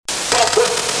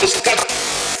Yo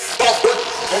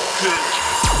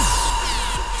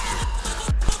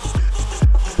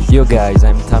guys,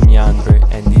 I'm Tammy Andre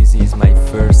and this is my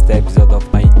first episode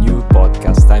of my new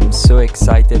podcast. I'm so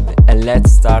excited and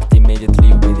let's start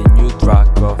immediately with a new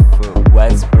track of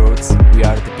Wells Broad's We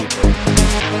Are The People.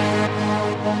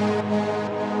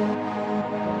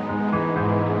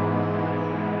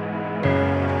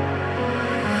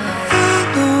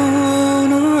 I don't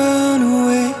wanna run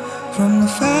away from the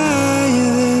fire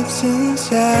that's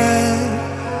inside.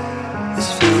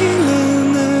 This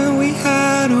feeling that we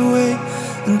hide away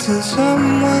until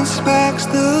someone sparks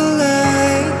the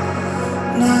light.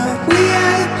 Now we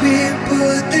are the people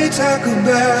that they talk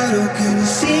about. Oh, can you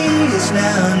see us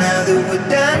now that we're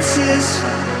dancers?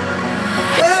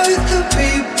 We're with the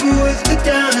people with the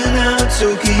down and out.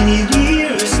 So can you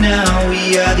hear us now?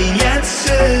 We are the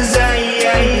answers. We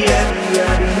are the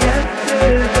answers.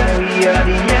 We are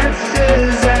the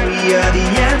answers. We are the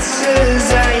answers.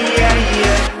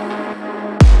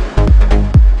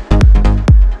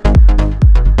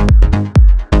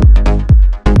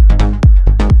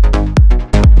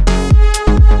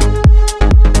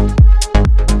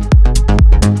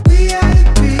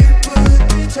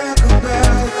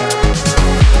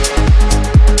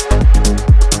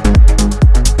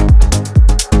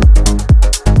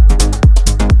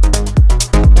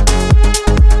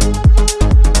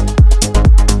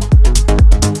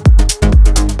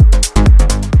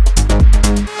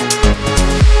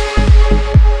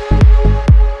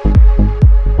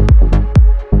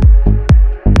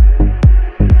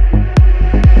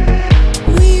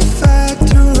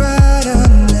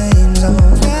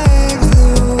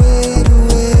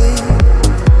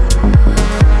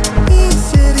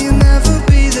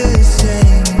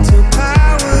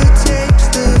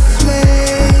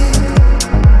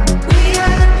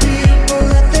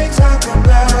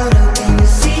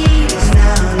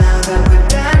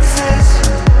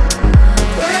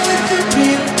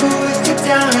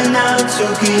 So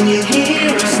can you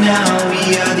hear us now?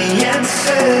 We are the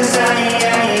answers.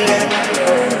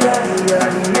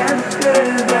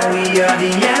 We are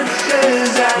the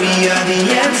answers. We are the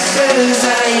answers.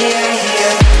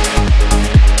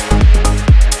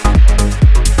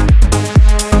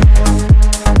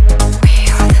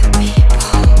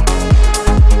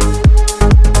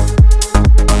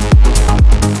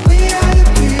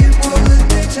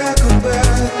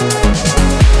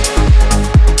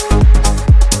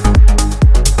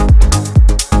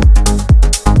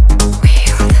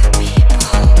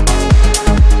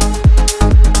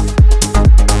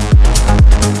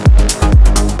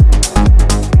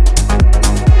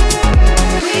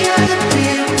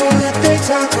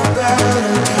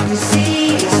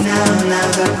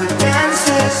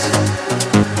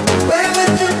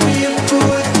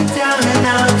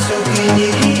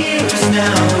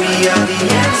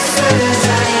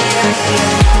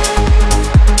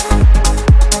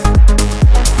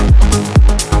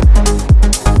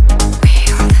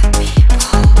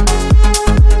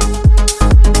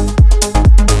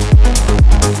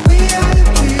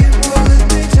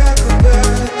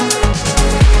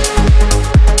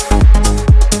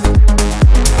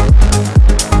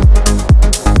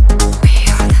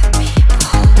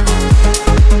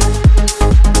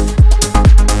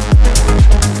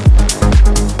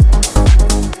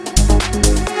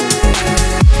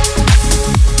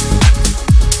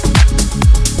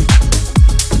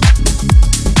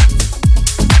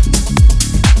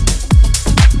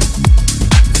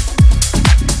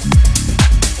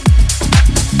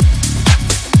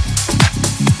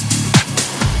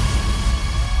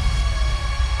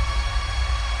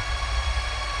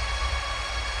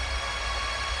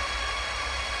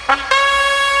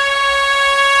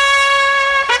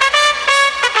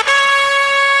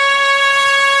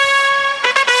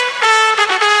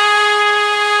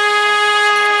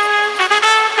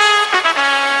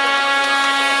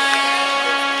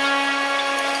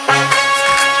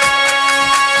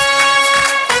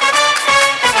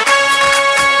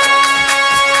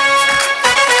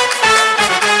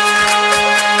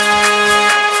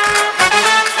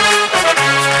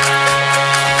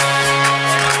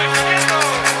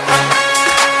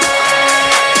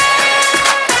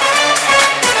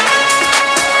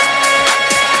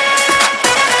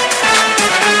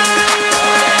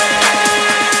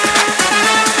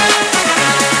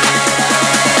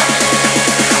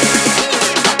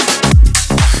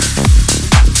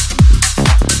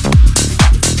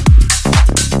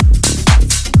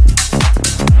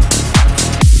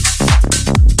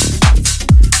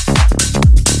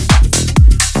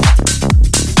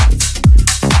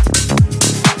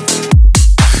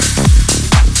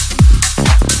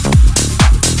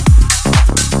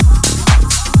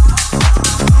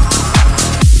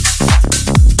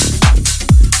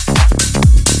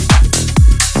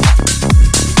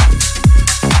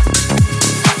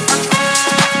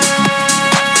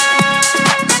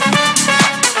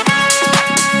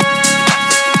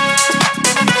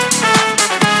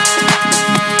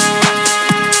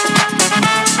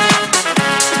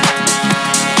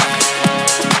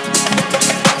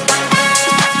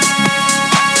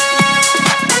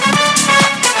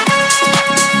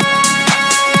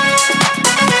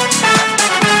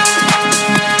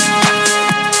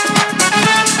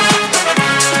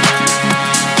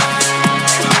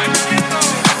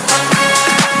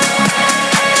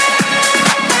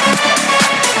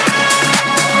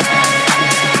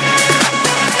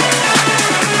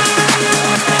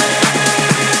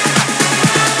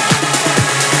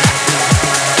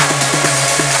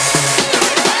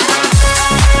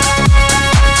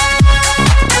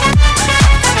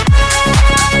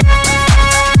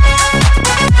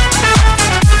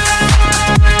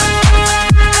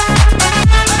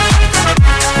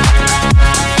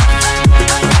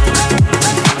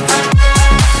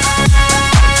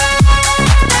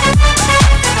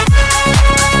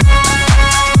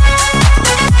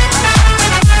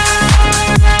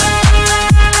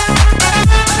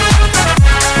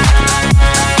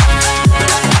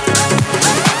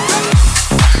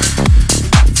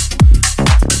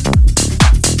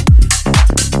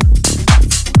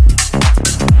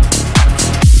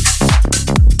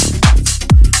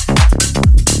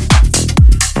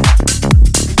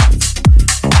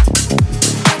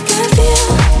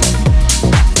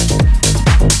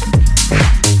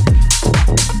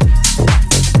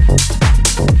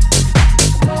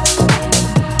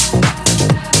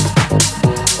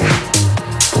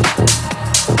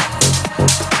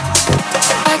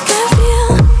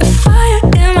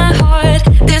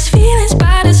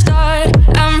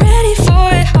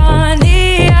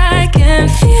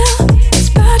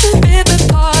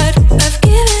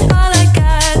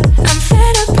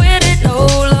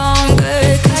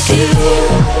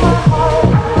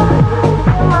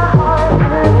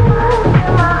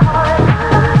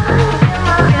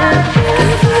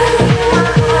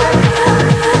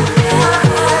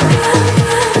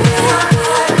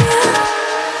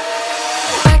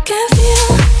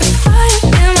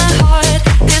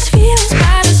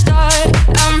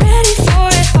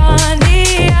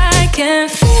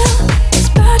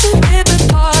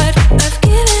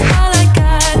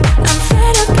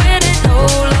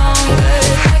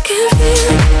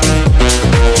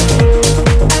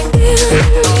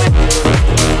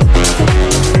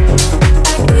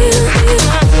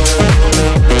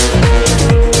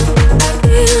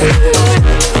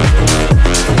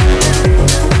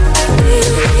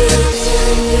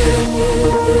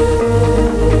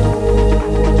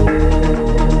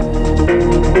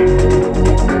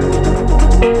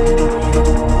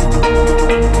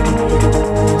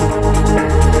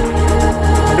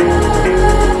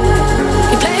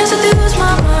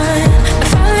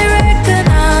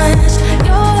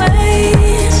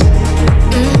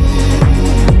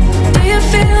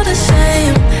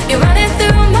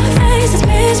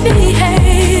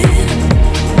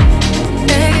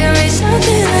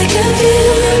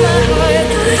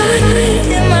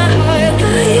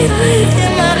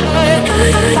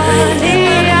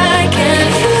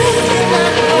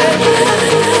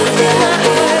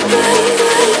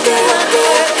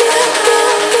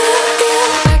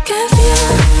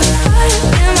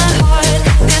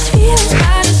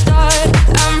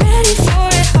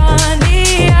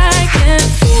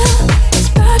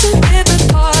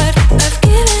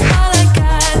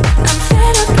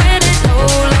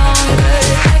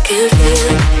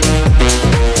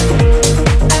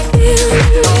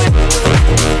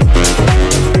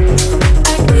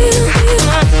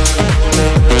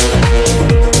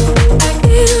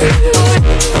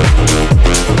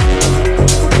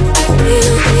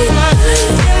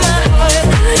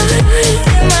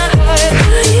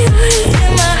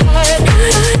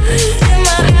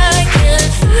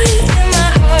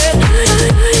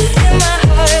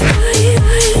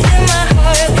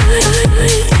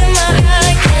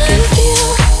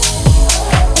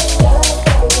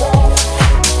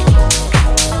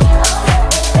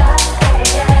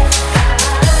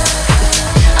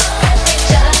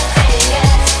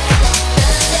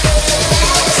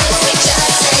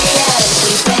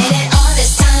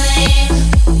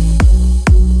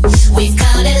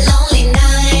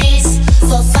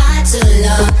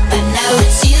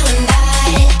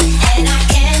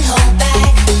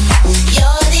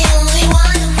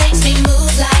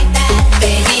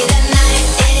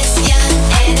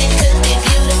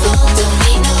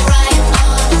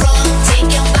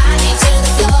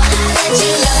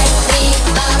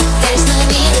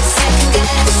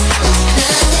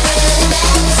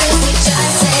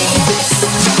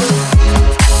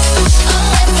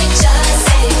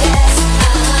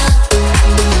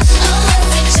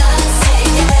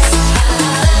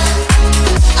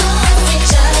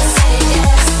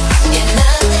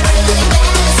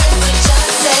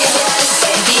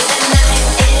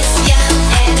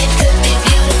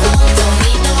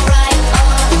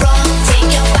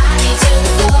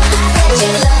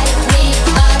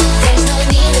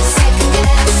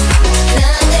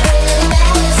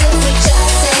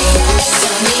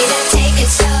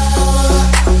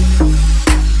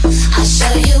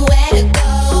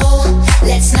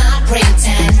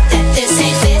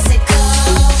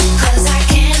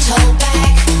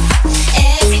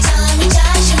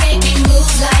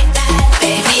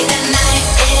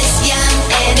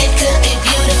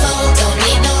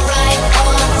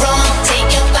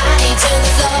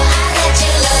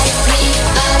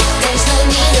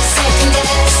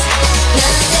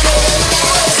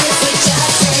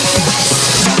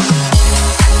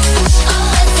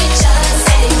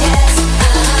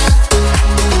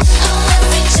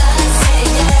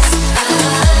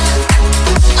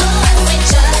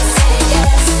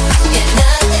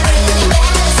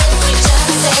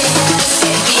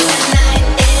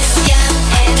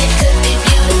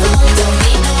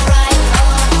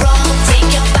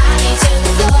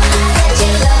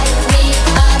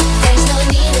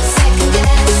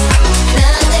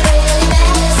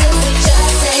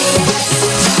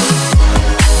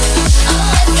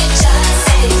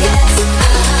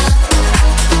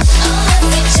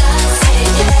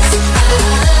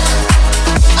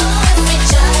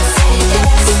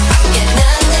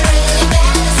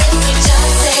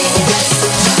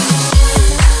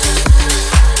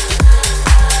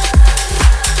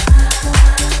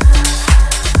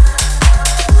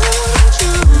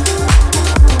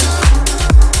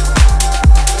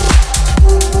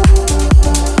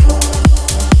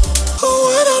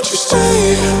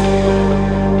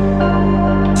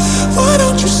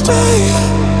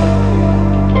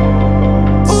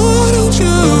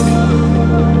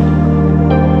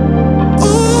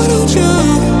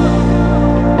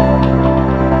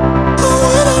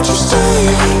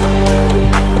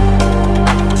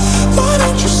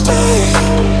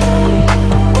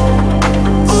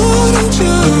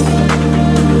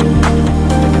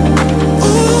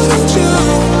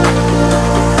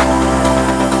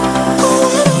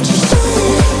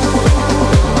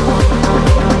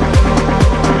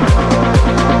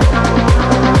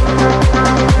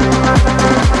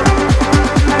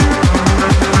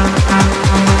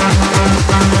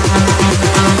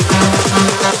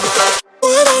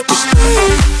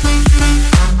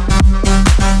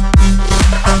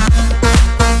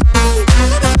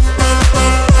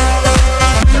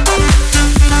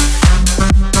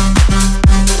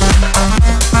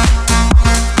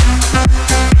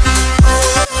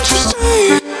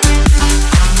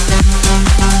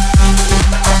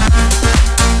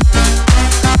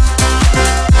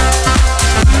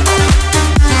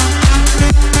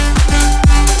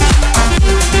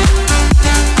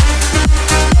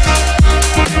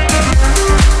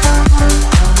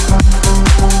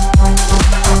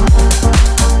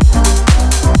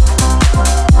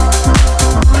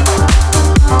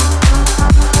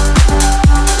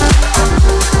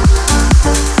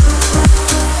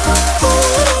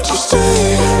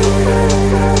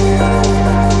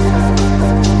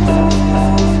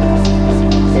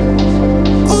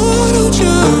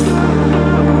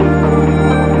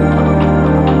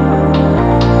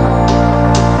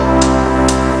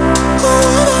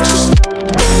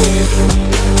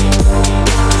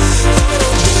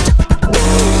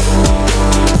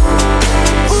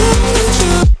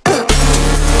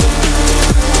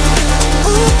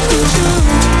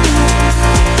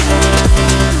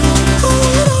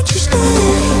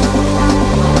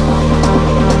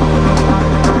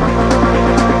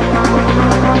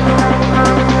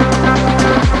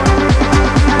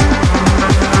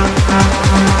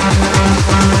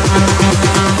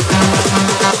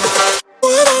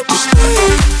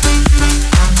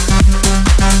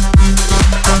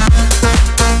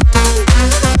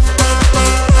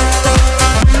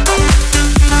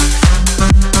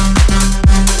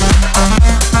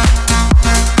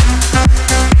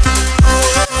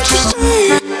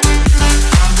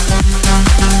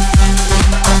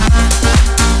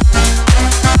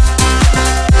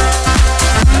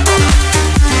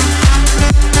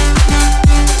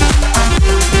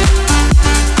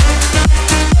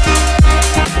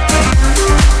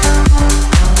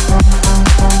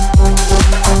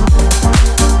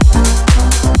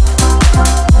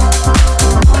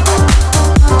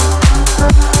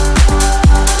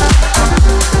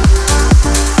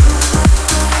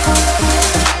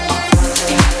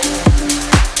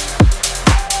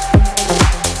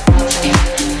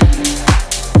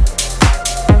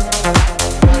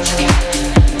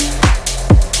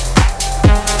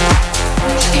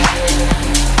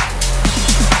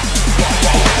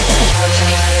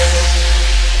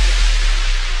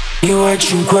 e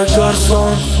 5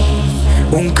 garçon,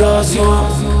 un Casio,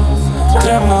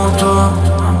 3 moto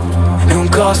e un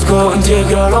casco,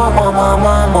 integralo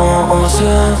mamma,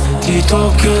 se ti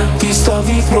tocchi ti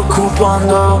stavi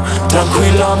preoccupando,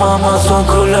 tranquilla mamma, sono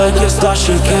con lei che sta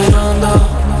shakerando,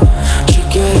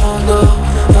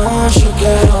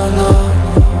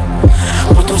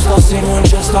 poi tu stassi non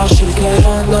ci sta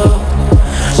shakerando,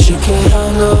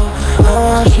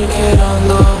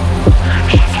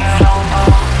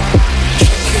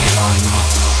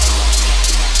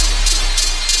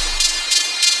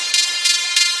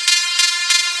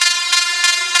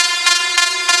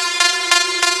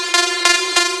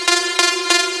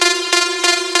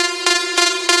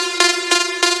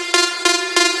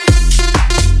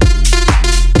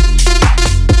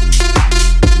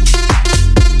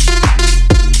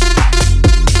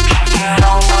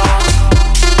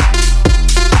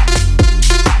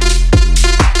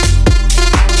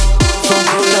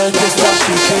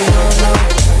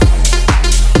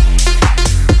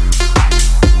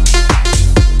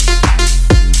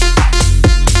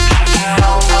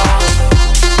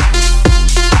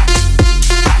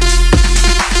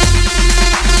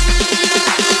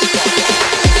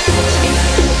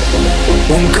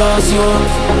 un Casio,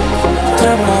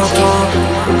 3 moto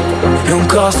e un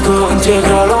casco,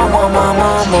 integralo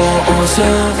mamma, se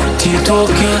ti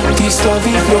tocchi ti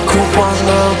stavi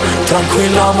preoccupando,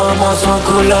 tranquilla mamma, sono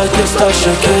con lei che sta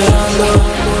shakerando,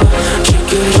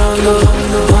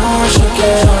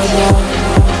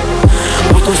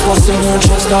 poi tu stassi non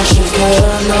ci sta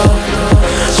shakerando.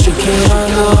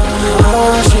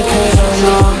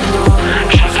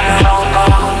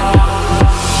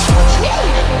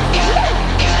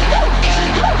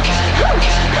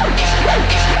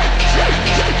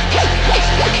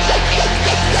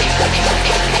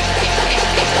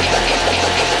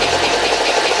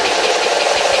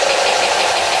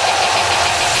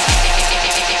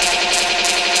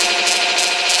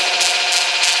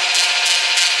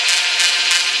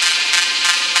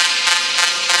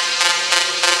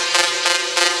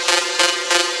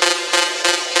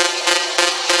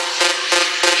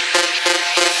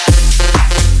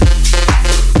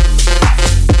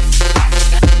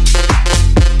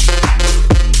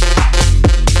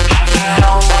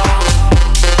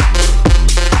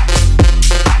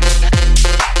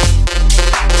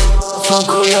 Sono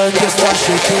con lei che sta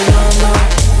shakerando.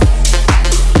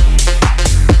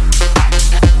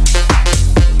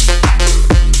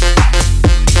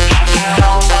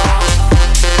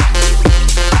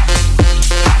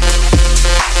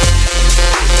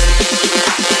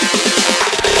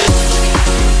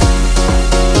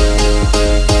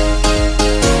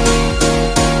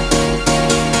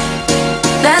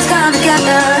 Let's come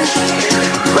together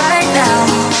right now.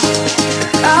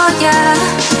 Oh yeah.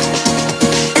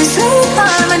 In sweet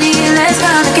harmony, let's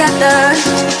come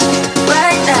together.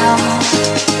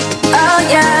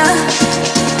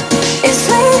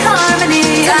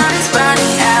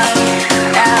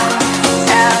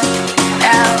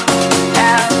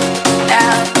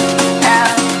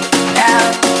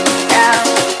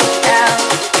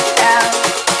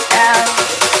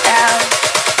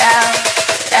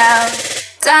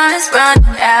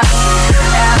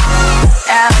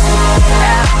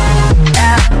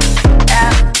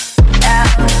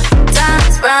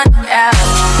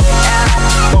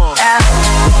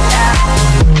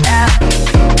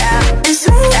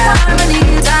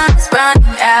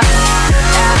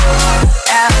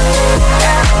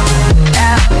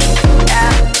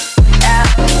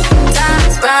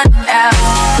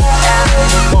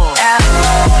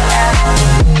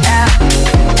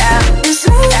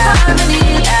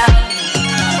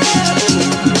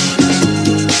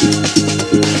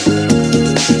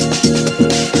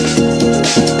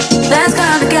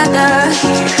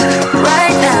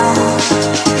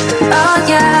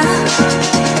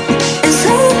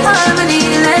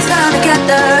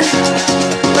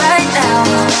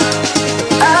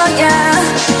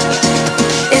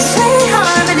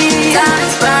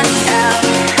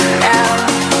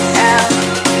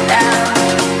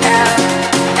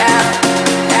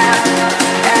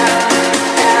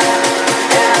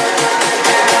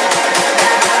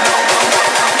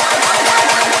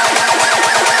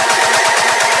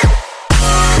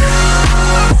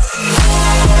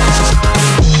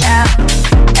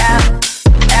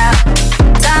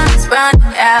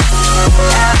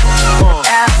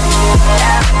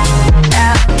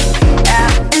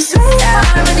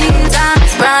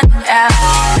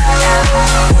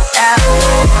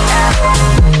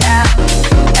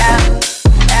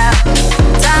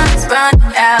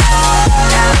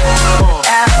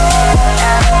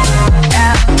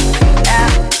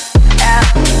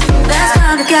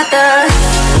 together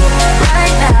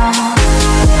right now.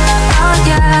 Oh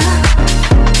yeah,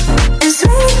 in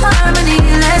sweet harmony,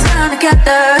 let's come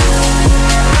together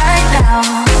right now.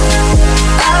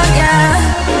 Oh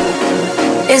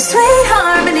yeah, in sweet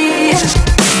harmony.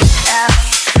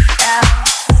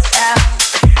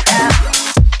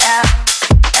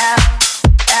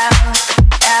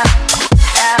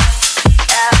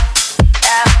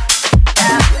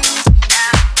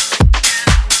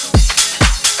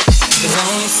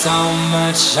 So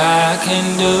much I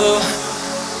can do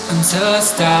until I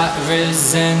start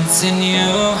resenting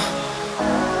you.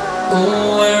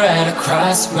 Ooh, we're at a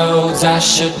crossroads, I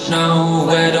should know.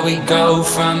 Where do we go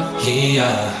from here?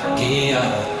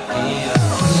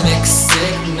 Mixed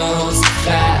signals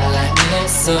fly like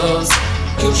missiles.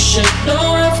 You should know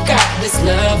I've got this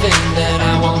loving that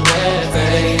I won't let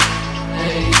fade.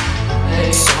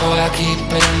 So I keep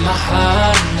it in my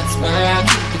heart, and that's where I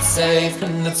keep it safe,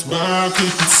 and that's where I keep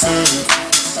it safe.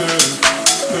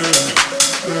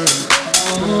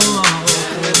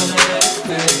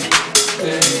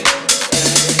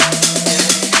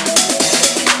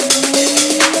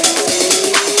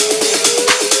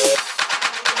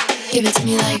 Give it to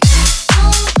me like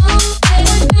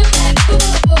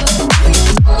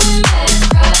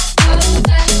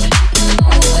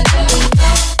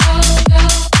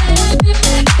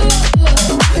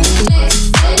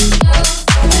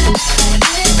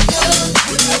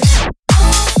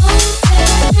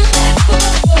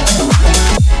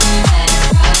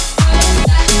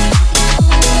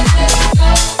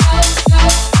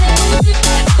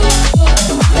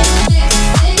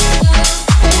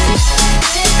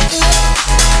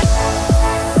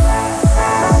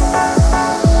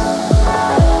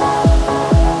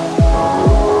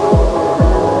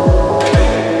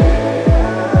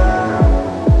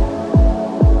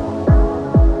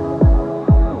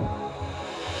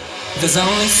there's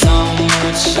only so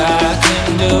much I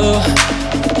can do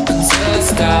until I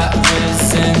start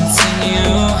resenting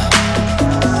you.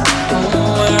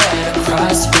 Ooh, we're at a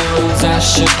crossroads, I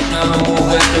should know.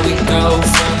 Where do we go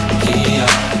from here?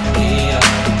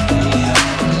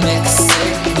 Mixed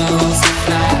signals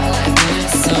fly like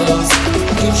missiles.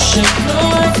 You should know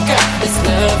I've got this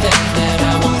loving that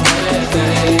I won't let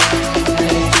fade.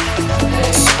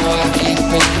 So I keep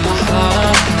it in my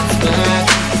heart, and that's where I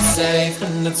keep it safe,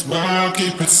 and that's where I'll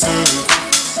keep it safe.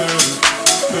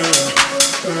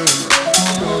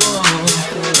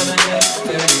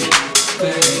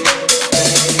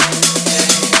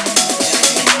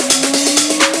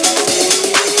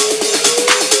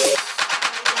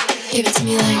 give it to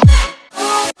me like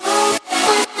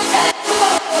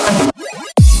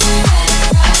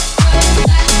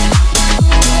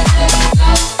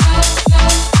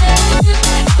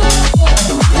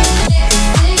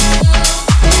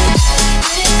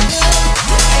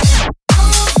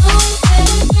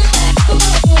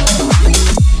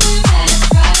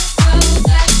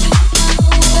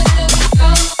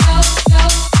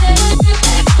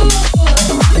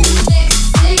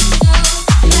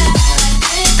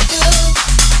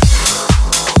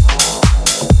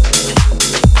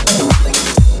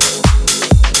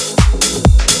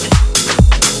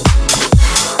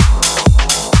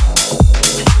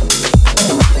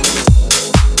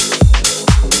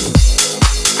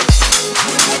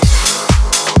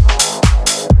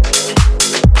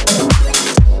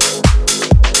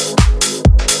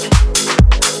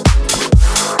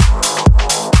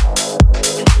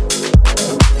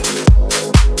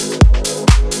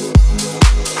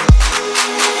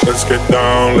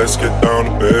Let's get down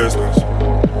to business.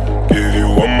 Give you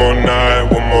one more night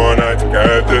to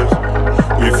get this.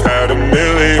 We've had a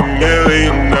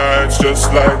million nights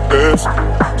just like this.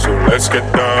 So let's get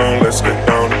down to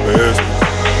business.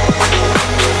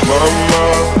 Mama,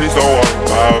 please don't worry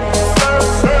about me.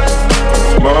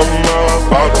 Mama,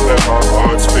 about to let my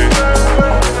heart speak.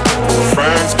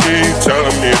 Friends keep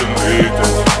telling me to leave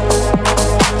this.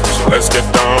 So let's get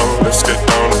down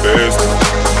to business.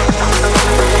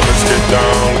 Let's get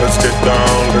down, let's get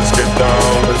down, let's get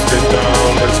down, let's get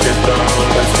down, let's get down,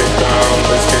 let's get down,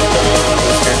 let's get down,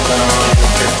 let's get down, let's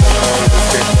get down, let's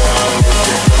get down,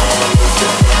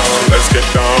 let's get down, let's get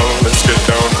down, let's get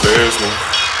down to business.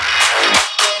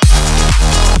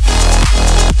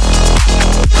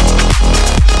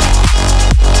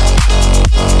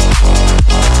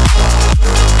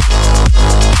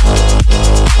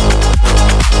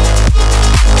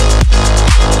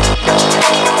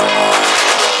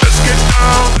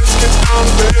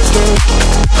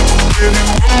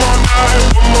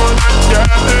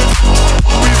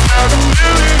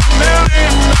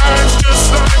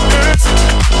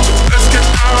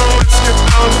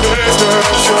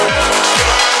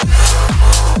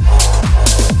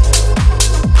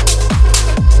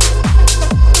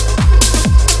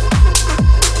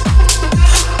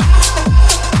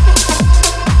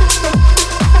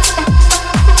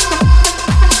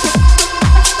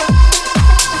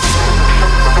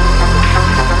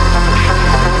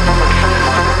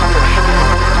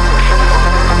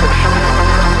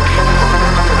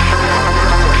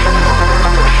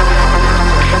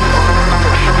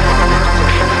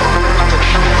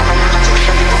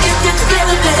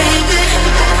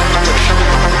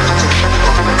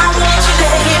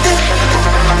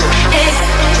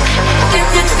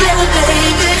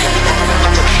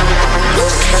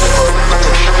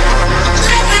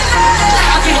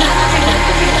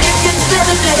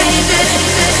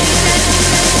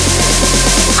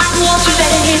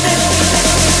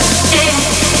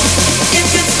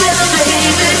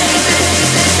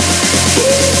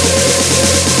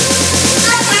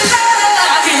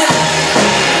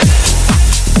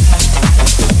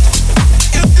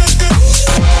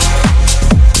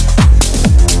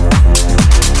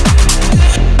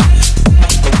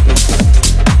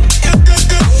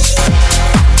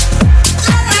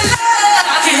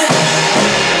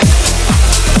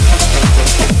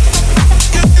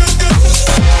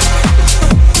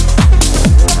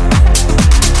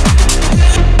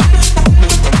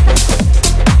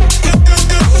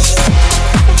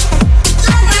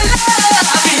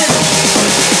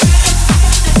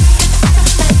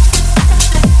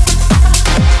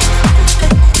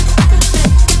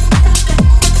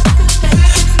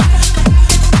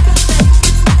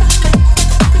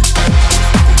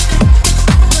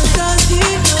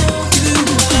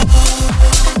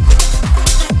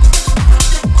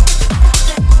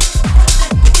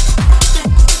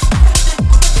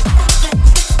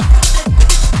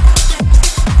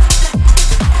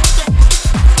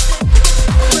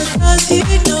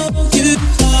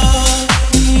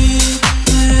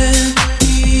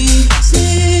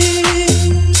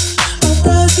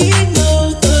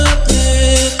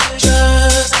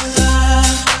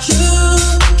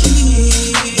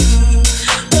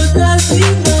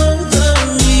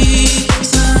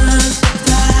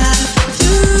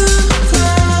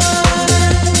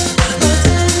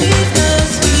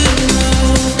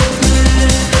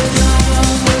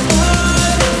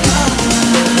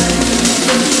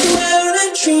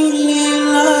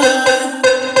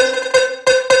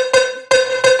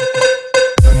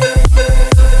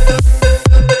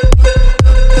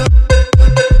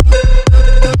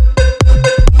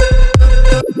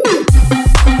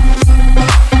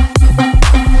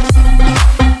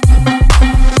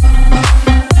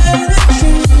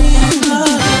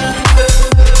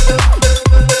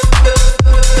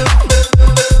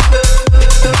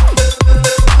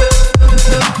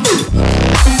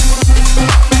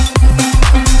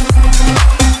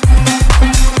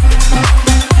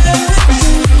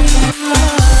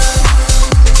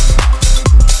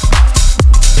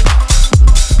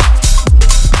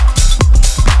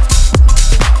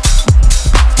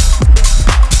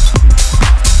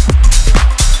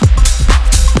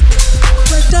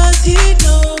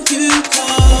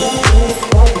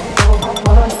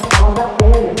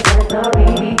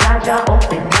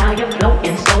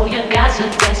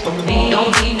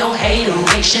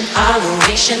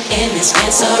 in this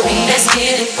dancery. Let's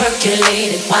get it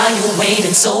percolated while you're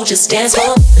waiting. So just dance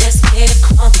for me. Let's get it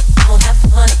crunk. Don't have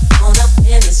fun. On up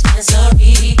in this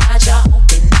dancery. Got ya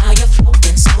open, now you're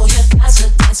floating. So you got to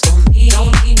dance for me.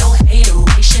 Don't need no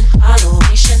hateration,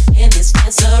 holleration in this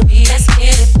dancery. Let's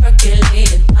get it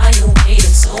percolated while you're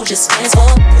waiting. So just dance for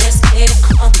me. Let's get it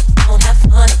crunk. Don't have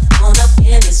fun. On up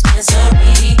in this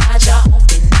dancery. Got ya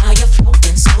open, now you're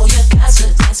floating. So you got to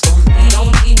dance for me.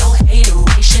 Don't need no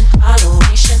hateration,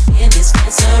 holleration in this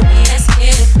dancery. Let's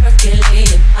get it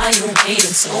percolated while you're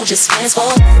waiting. So just dance for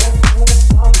me.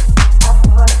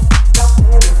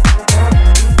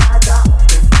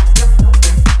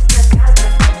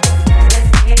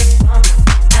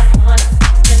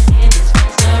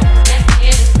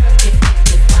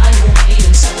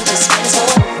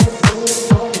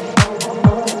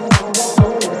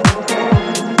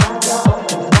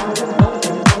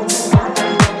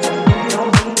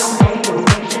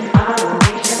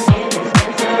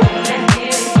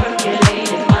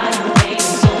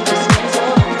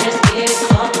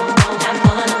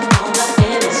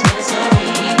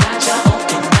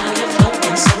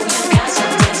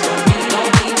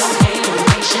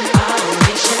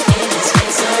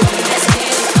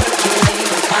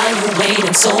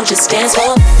 So just dance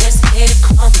for me. Let's get it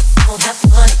crunk. Don't have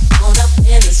fun. On up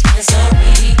in this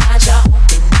dancery. Got ya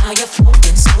open, now you're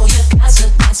floating. So you got to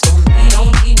dance for me. Don't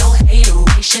need no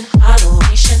hateration,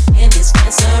 holleration in this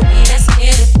dancery. Let's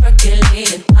get it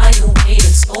percolated while you're waiting.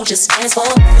 So just dance for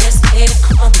me. Let's get it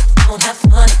crunk. Don't have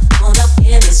fun. On up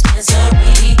in this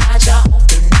dancery. Got ya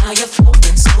open, now you're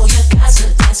floating. So you got to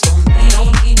dance for me.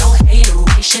 Don't need no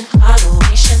hateration,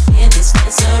 holleration in this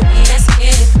dancery. Let's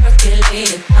get it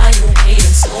percolated while you're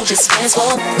waiting. So just dance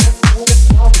for me.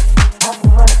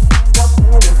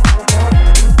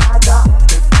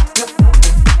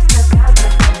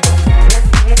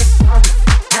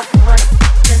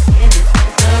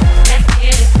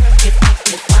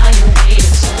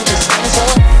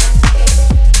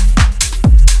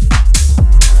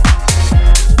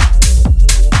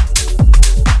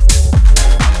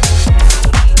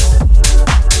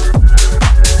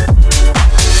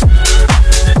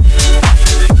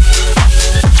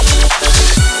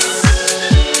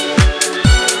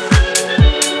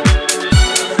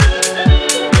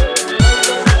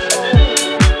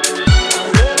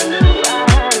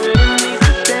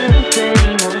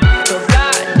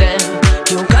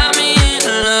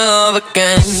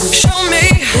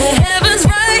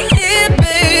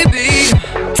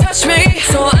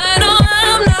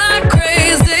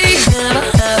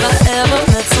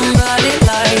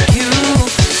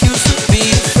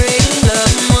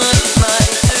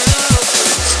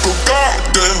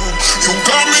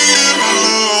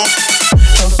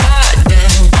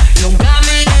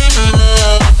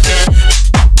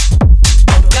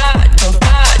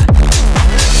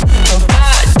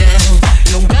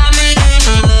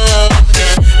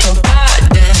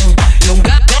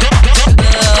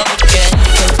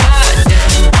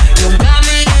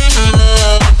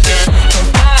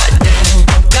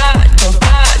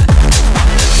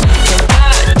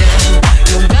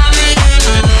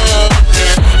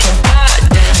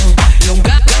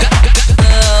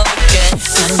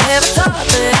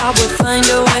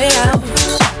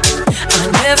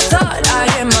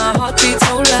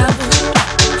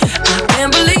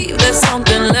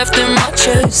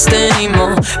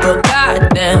 Anymore, but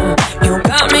goddamn, you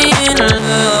got me in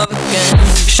love again.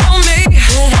 Show me the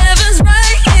heavens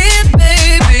right here,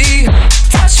 baby.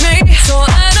 Touch me so I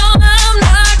know I'm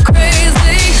not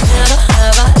crazy. Never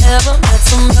have I ever met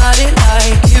somebody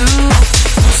like you.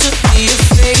 Used to be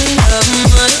afraid of loving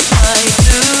what I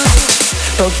do,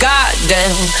 but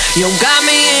goddamn, you got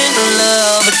me in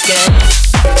love again.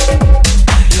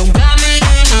 You got me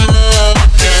in love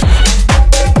again.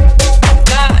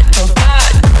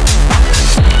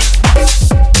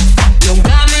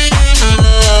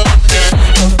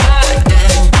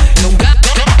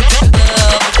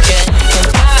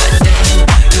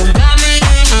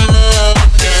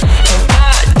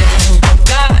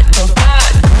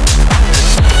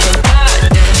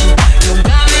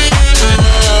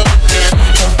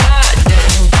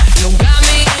 You got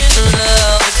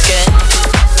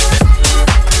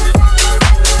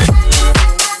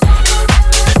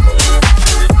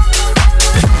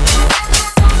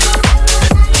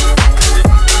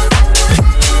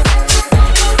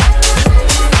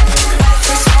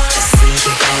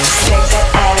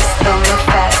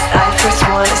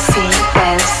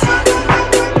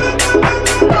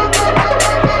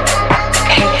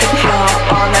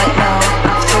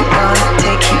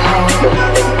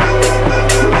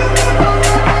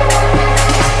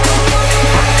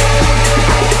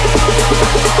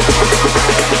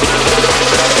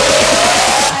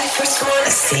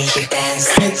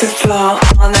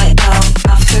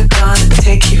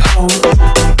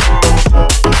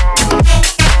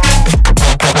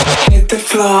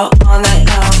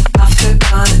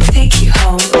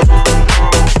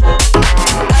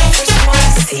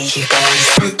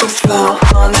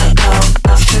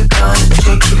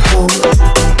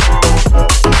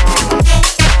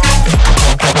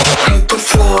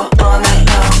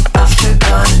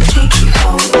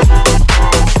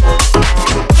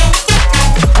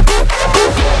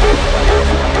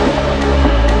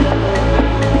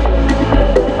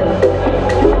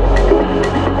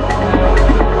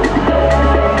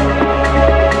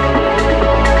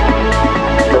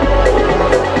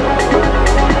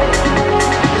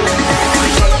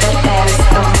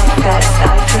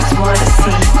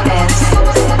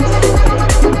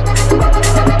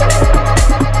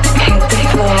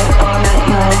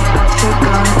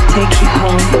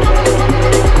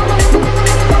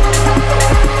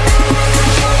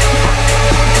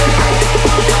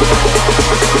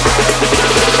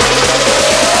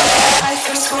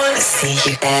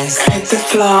dance. Hit the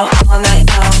floor all night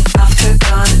long. After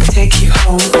gonna take you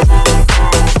home.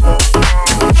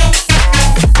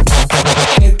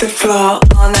 Hit the floor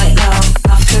all night long.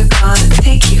 After gonna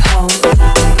take you home.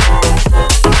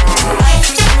 I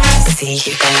just wanna see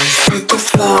you dance. Hit the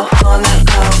floor all night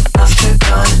long. After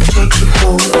gonna take you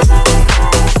home.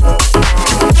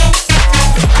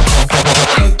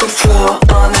 Hit the floor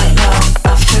all night long.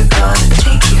 After gonna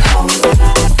take you home.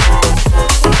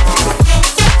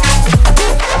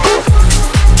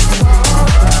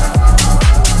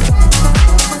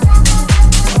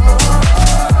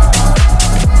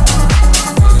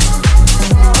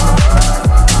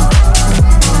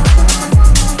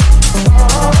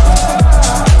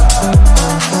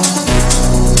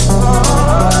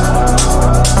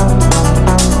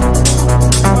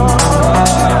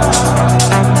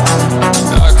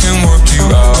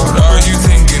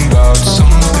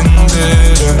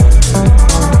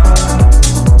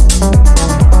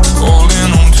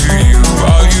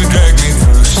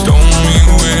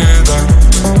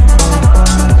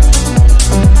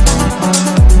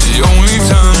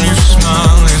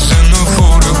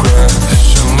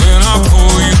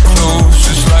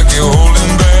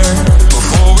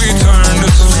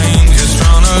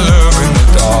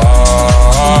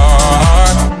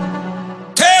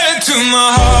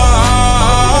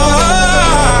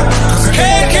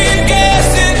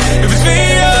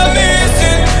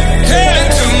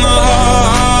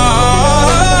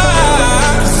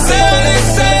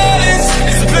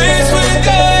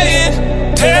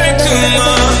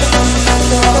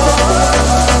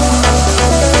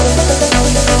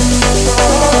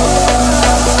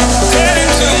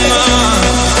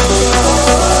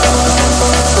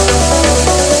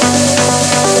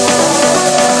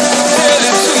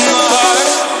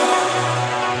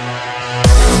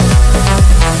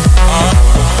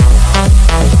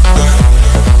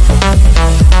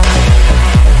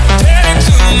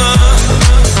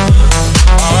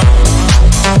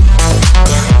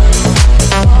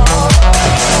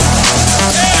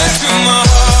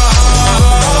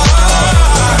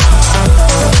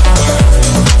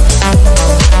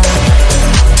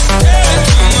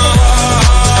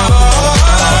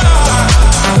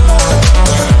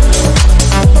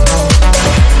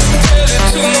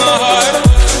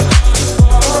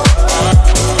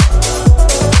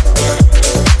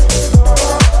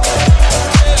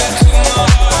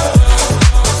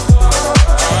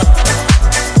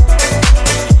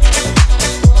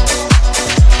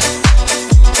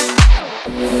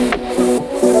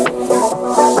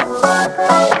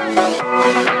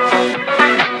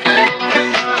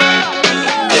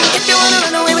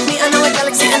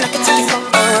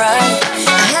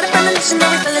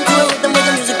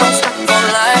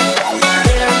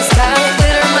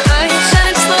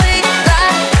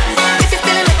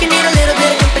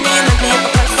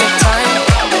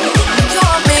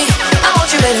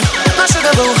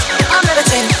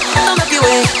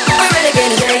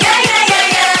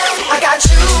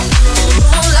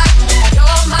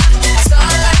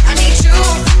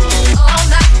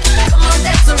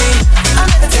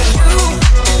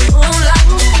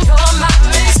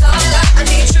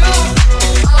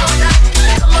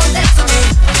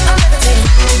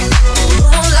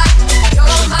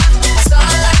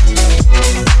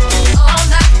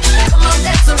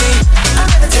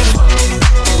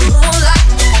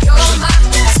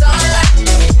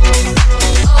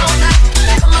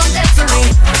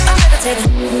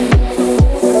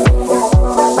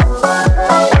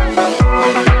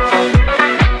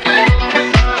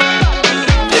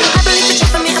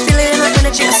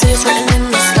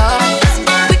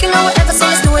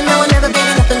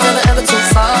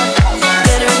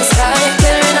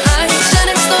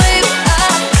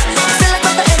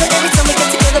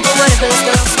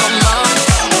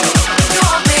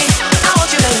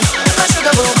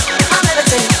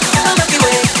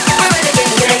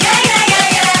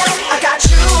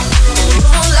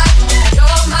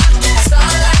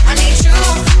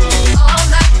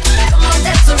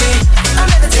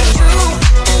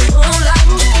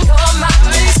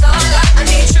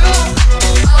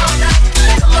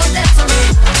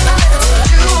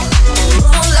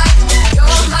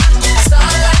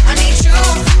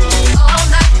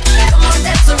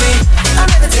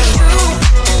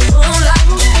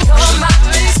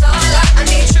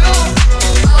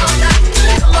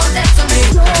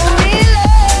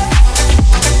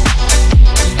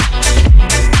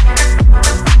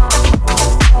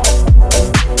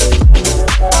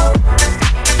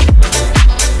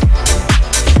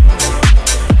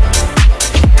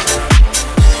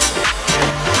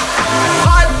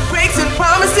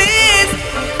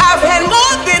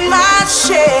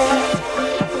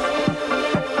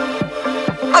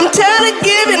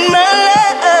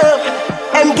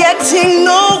 I'm getting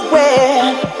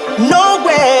nowhere,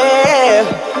 nowhere.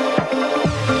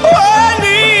 All I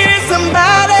need is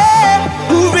somebody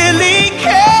who really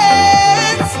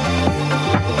cares.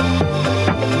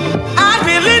 I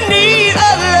really need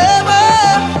a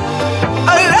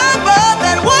lover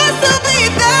that wants to be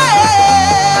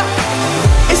there.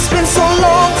 It's been so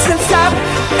long since I've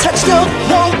touched a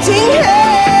wanting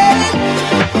hand.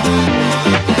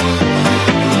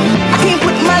 I can't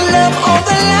put my love on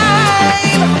the line.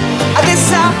 I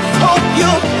guess I hope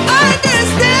you'll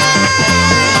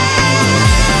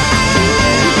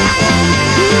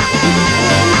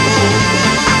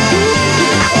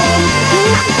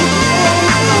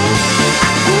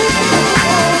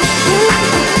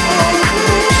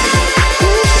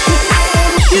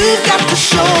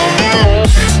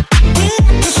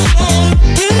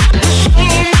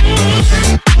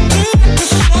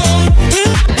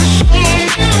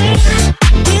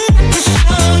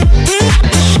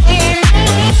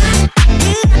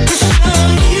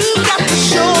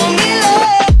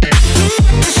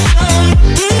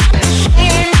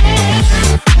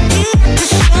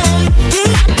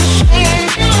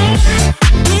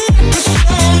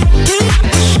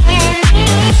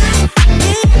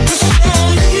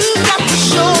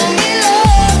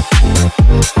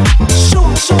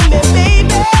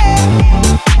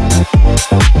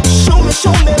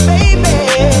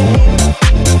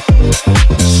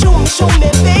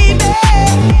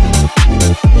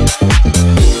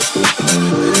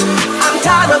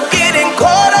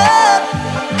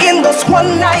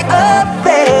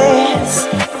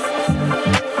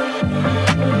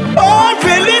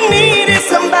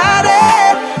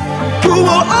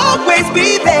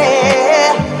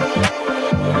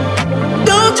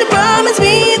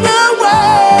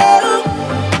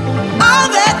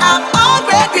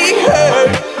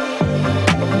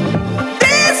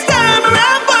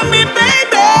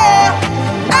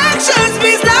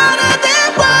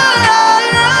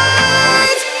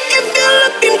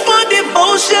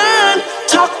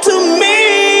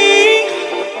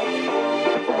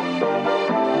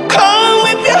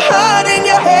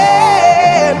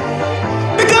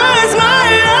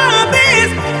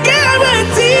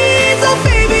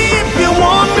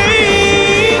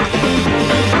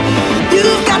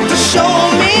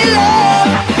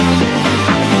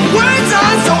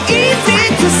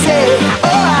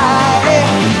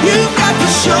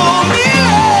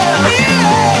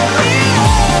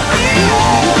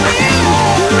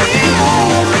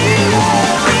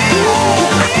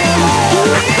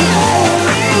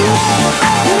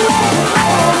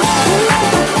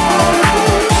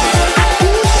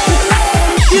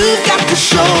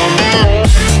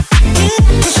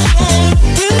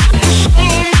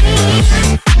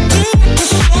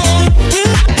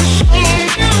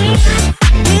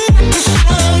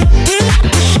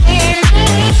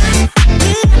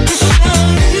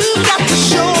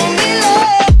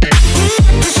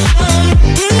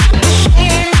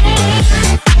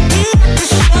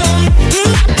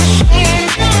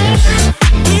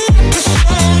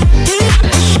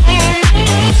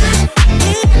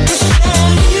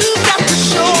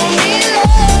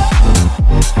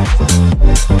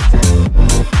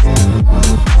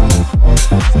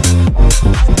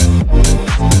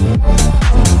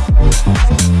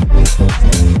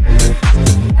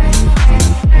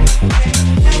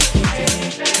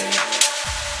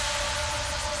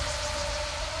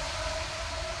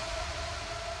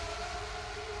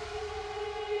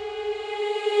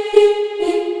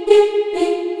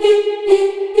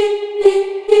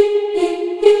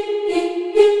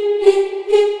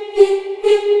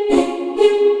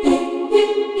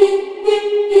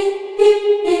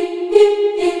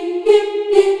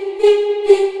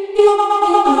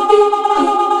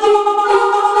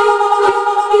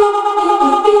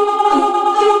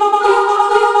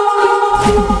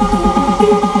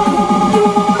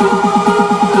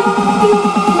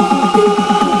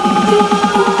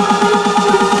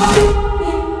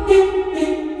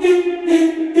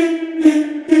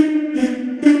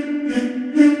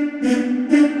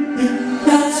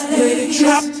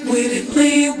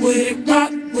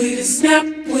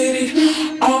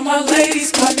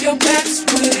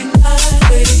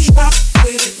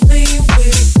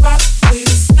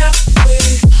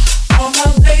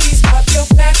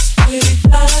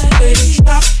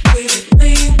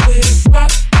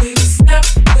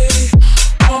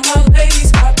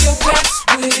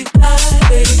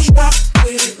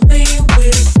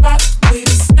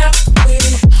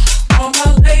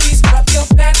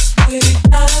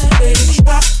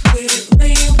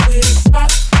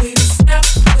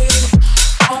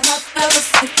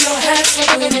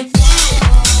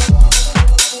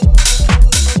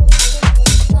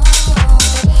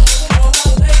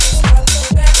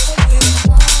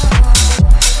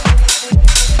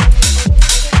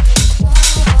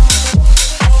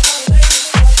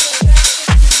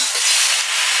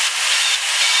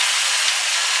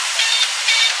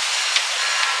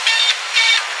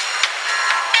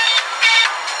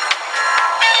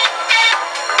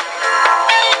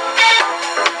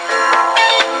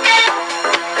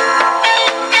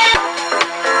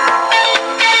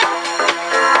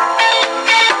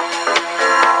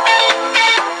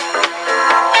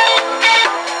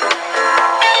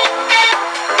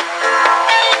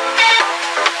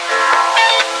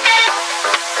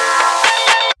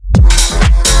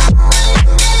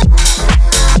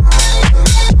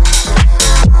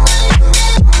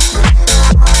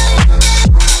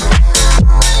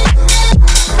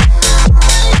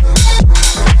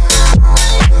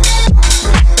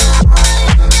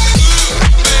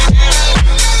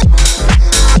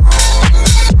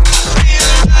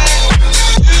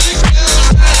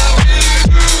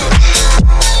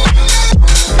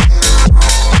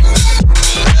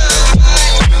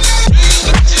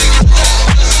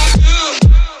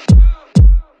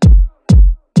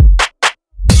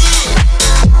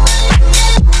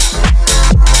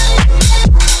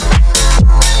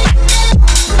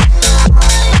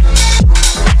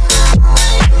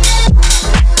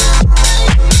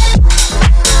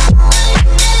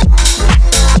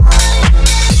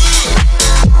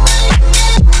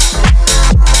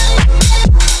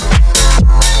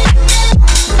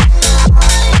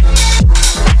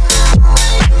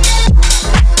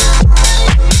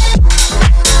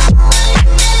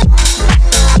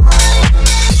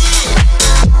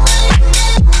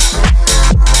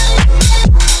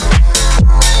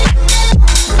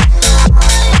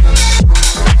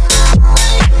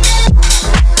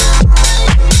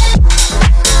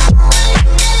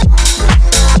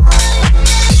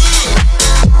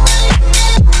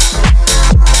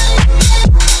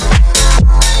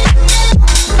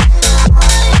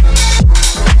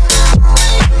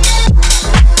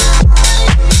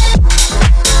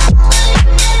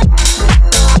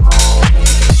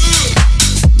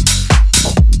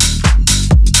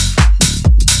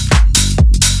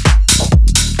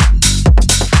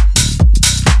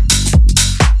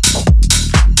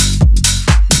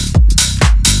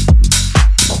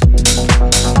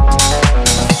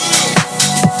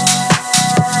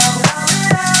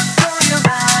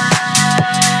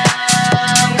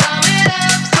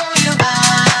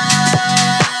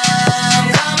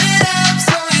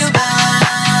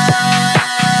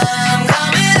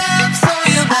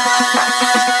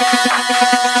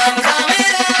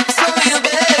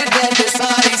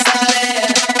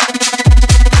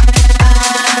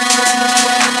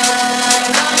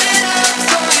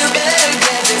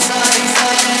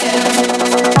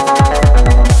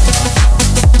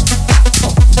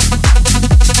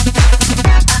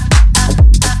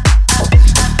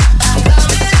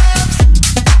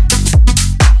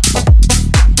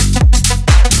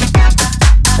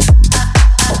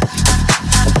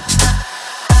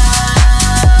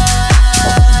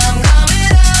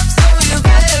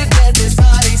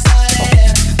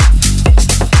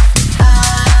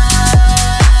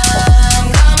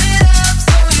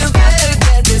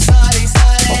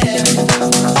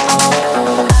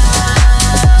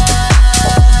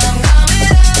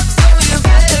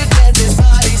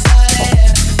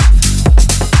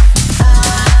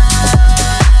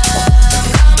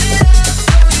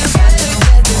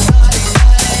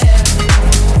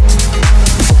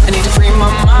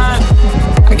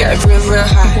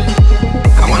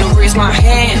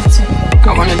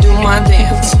I wanna do my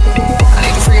dance. I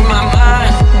need to free my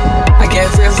mind. I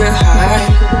get real, real high.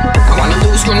 I wanna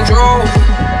lose control.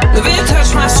 The beat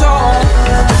touch my soul.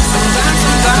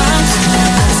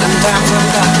 Sometimes,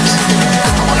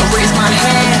 I wanna raise my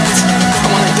hands. I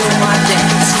wanna do my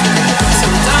dance.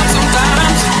 Sometimes,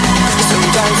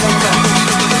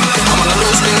 I wanna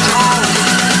lose control.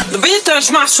 The beat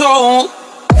touch my soul.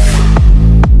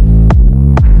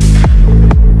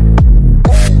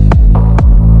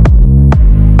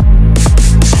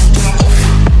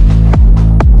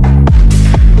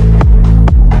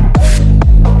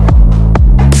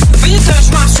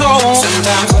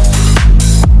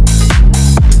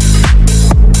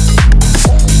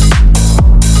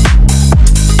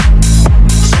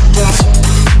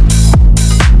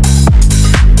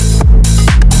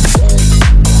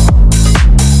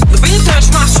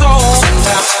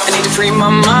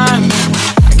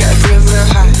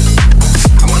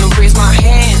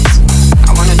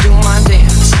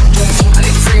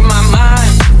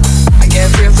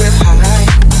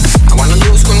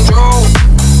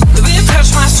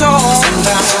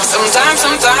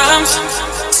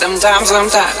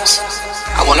 Sometimes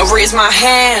I wanna raise my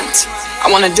hands.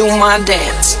 I wanna do my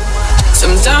dance.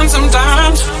 Sometimes I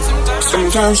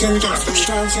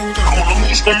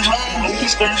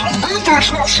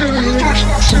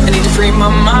need to free my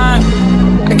mind.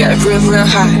 I get real, real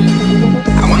high.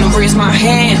 I wanna raise my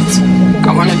hands.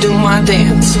 I wanna do my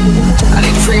dance. I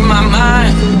need to free my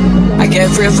mind. I get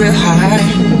real, real high.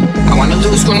 I wanna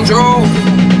lose control.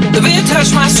 The beat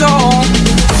touch my soul.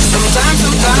 Sometimes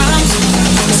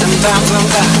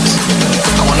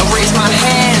I wanna raise my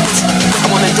hands. I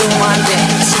wanna do my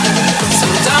dance.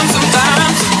 Sometimes I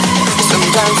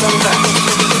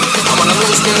wanna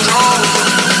lose control.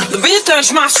 The beat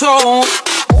touch my soul.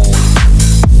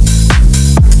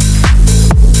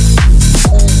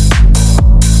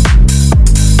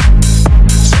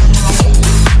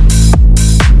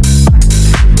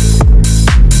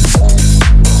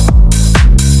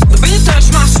 The beat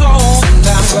touch my soul.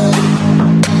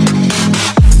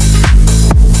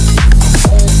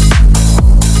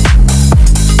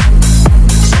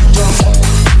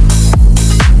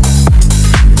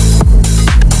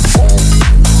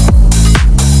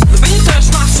 The beat touch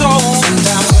my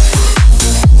soul.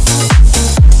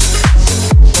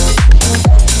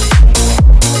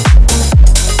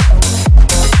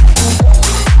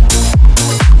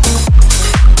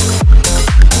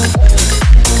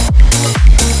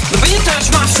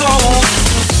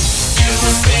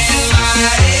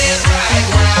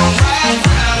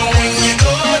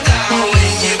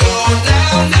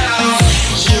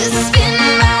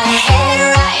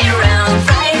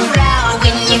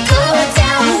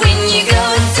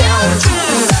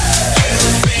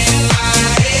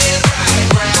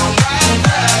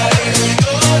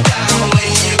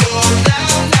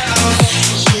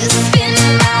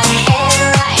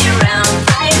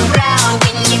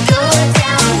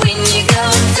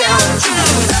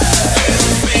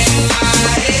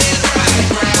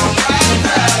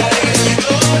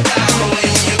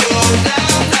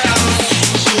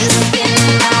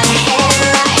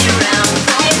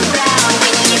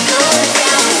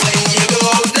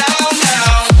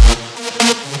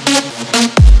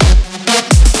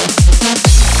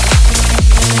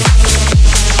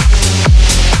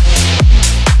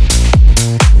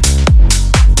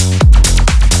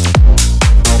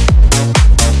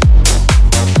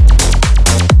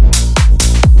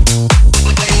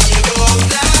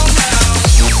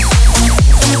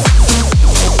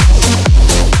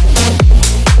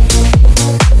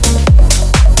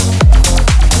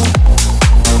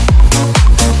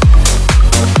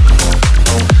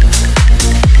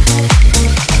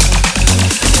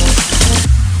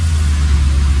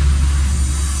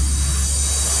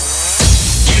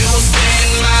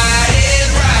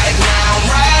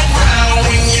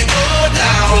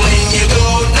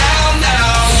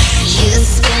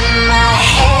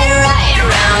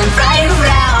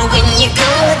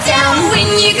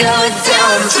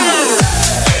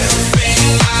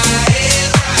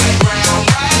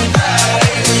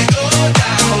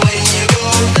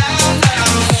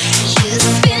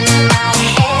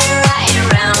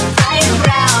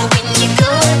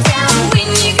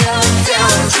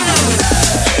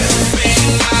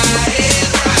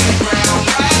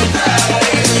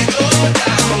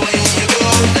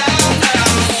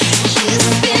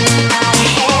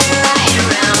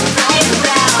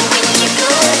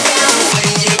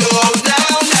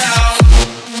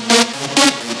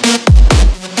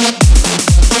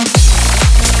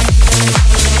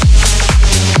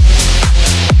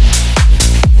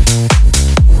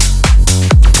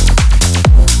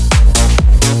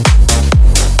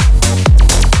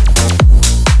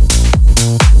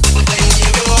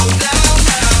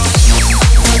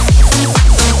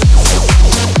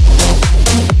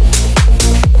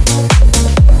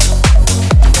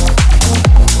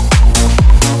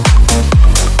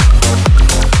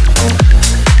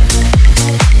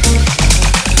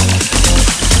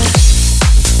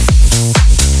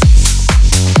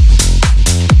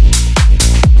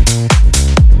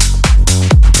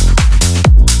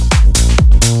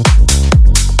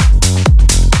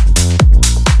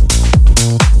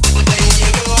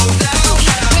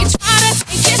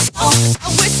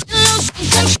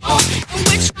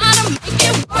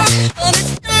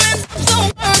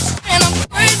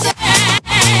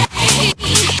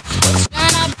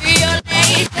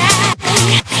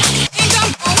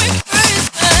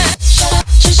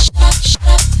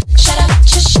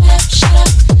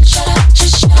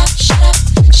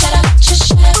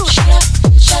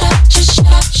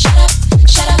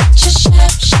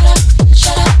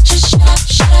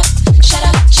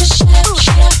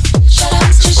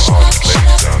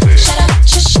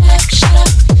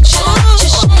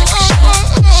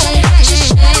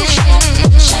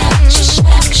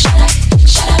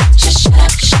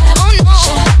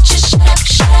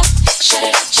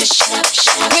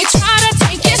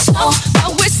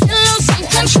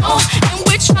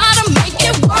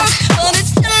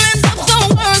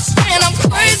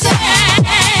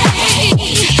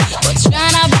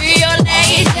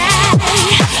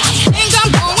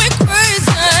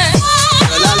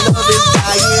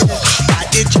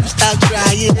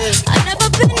 trying. I've never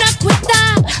been a quitter,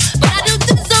 but I do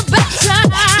deserve better.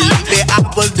 Believe me, I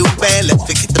will do well. Let's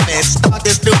forget the past, start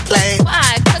this new play.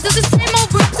 Why? Cause it's the same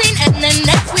old routine, and then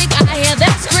next week I hear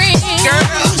them scream. Girl,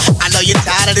 I know you're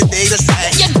tired of the day to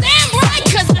say. You're damn right,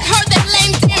 cause I heard that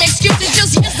lame damn excuses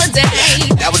just yesterday.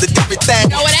 That was a different thing.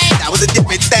 No, it ain't. That was a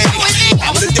different thing. No, it ain't.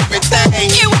 That was a different thing.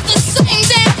 It was the same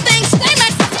damn thing. Same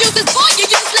excuses, boy, you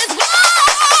useless.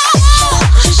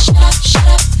 Just shut up, shut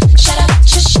up, shut up,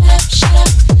 just shut up, shut up,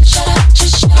 shut up,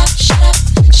 just shut up, shut up,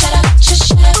 shut up, just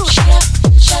shut up, shut up,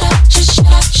 shut up, just shut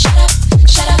up, shut up,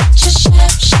 shut up, just shut up,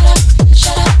 shut up, shut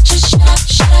up, just shut up,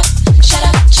 shut up, shut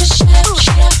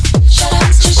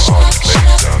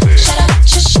up, just shut up, shut up, shut up, just shut up, shut up, shut up, just shut up, shut up, shut up,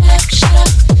 just shut up, shut up, shut up,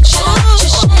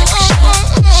 just shut up, shut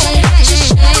up,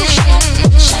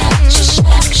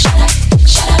 shut up,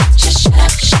 shut up, just shut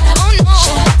up, shut up, oh no,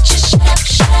 shut up, just shut up,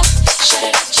 shut up, shut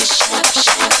up, just shut up,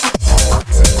 shut up.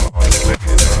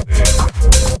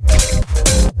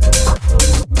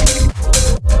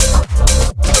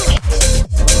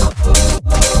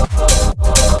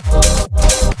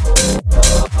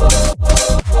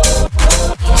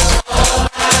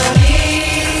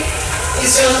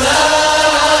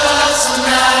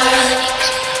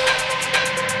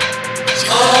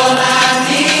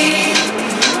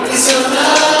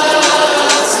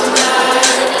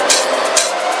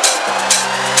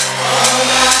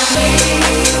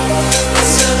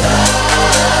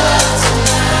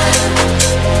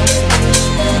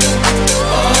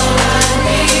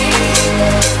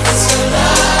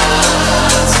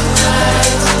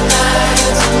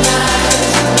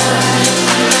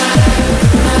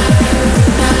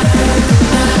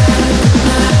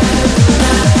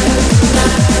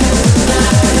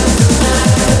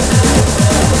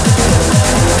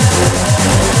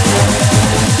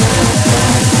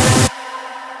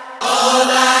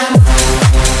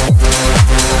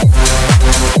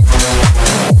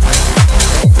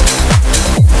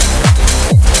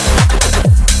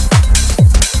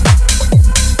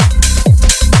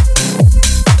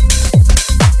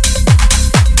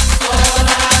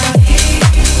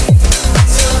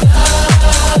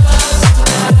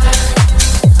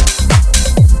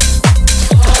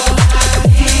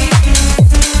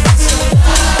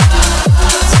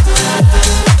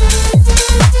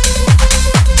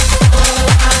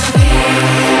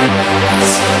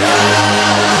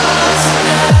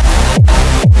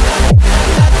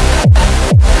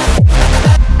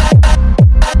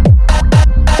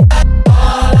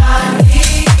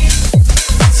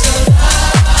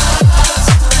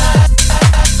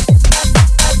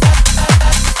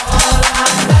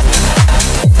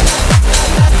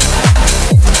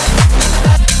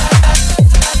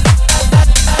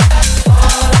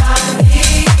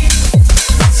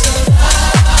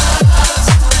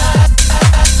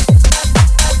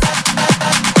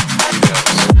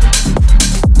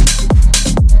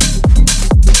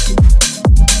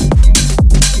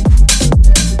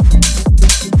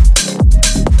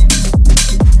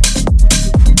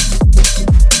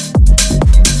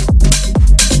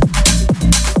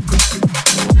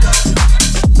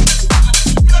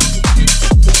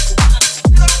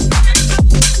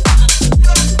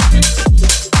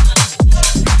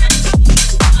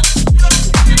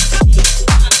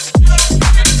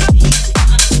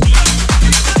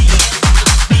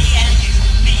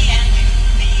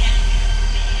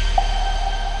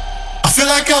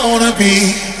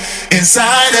 Be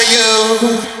inside of you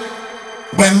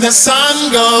when the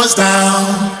sun goes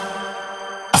down.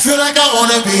 I feel like I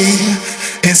wanna be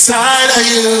inside of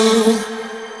you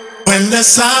when the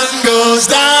sun goes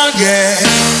down. Yeah,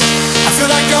 I feel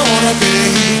like I wanna be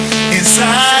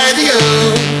inside you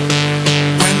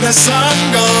when the sun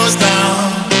goes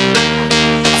down.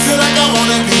 I feel like I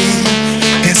wanna be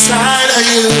inside of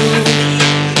you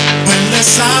when the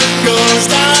sun goes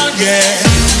down. Yeah,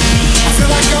 I feel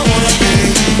like I wanna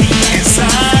be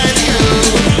inside you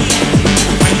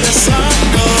when the sun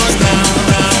goes down,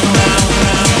 down, down,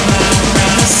 down, down.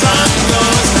 When the sun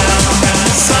goes down, when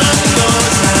the sun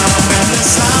goes down, when the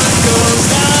sun goes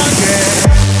down, yeah.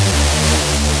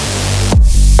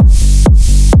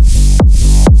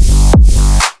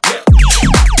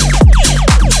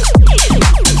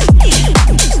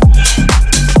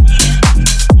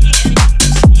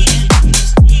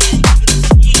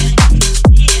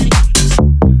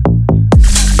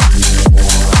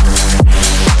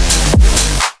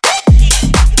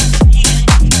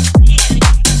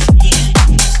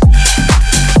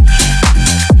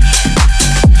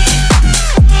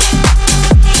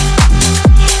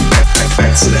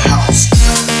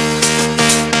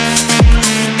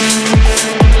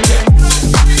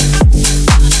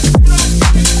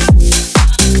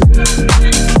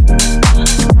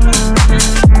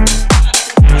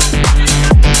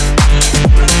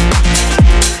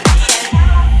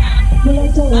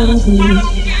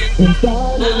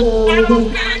 inside of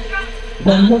you.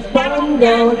 When the sun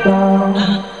goes down,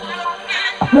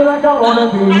 I feel like I wanna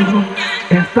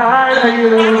be inside of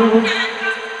you.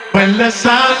 When the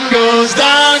sun goes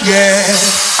down, yeah,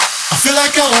 I feel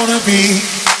like I wanna be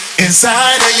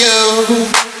inside of you.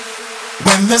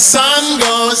 When the sun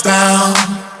goes down,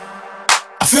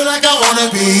 I feel like I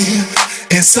wanna be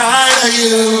inside of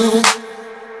you.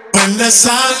 When the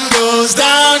sun goes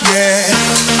down, yeah,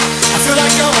 I feel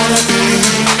like I wanna be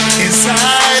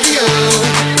inside you.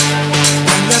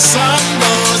 When the sun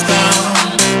goes down,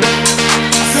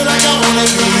 I feel like I wanna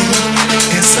be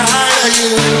inside of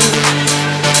you.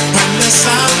 When the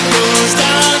sun goes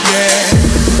down, yeah,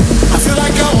 I feel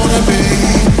like I wanna be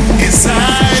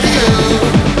inside you.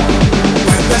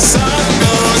 When the sun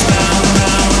goes down,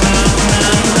 down, down,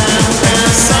 down, down, when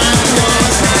the sun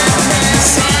goes down, when the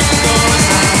sun goes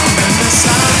down, when the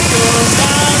sun goes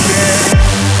down, yeah.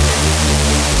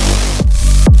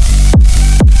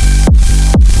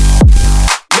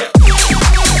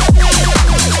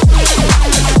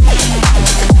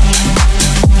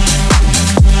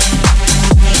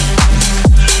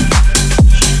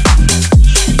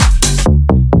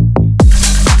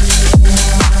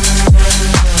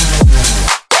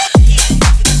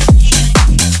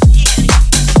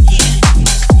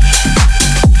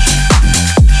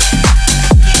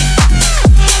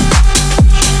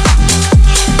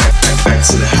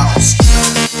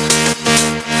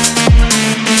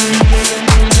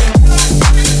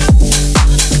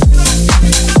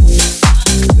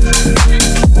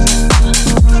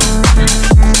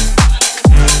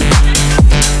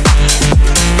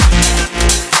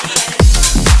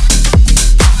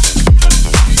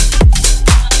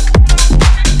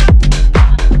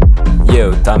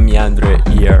 Tammy Andre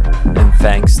here, and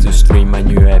thanks to stream my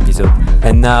new episode.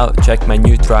 And now check my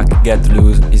new track Get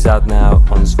Loose, is out now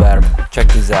on Swerve. Check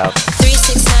this out.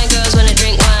 369 girls wanna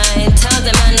drink wine. Tell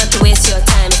the man not to waste your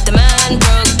time. If the man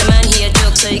broke, the man he a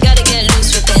joke, so you gotta get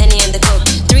loose with the Henny and the Coke.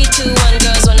 3, 2, 1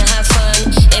 girls wanna have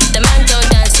fun. If the man don't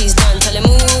dance, he's done. Tell him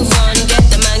move on, get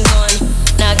the man gone.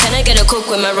 Now can I get a Coke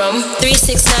with my rum?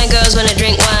 369 girls wanna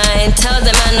drink wine. Tell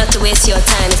the man not to waste your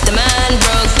time. If the man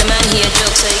broke, the man he a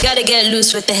joke, so you gotta get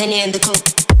loose with the Henny and the Coke.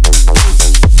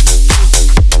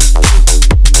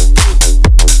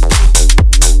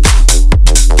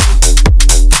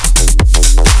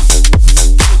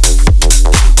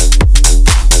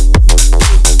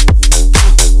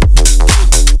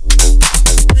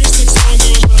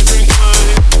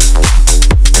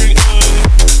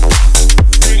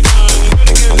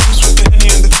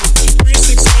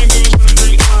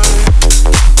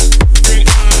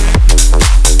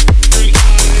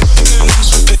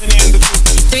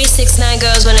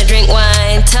 Girls wanna drink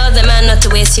wine. Tell the man not to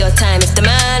waste your time. If the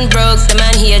man broke, the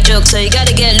man he a joke, so you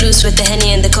gotta get loose with the Henny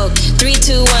and the Coke. 3,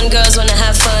 2, 1 girls wanna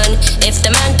have fun. If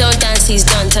the man don't dance, he's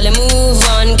done. Tell him move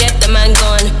on, get the man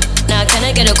gone. Now can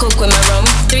I get a Coke with my rum?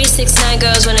 369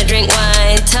 girls wanna drink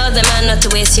wine. Tell the man not to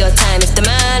waste your time. If the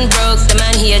man broke, the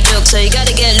man he a joke, so you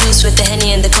gotta get loose with the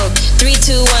Henny and the Coke. 3,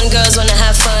 2, 1 girls wanna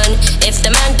have fun. If the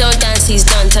man don't dance, he's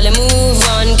done. Tell him move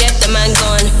on, get the man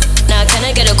gone. Now can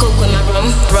I get a Coke with my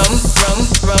rum? Rum, rum,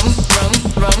 rum, rum,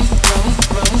 rum, rum, rum,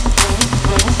 rum,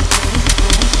 rum.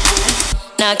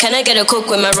 Now can I get a Coke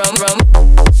with my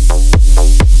rum?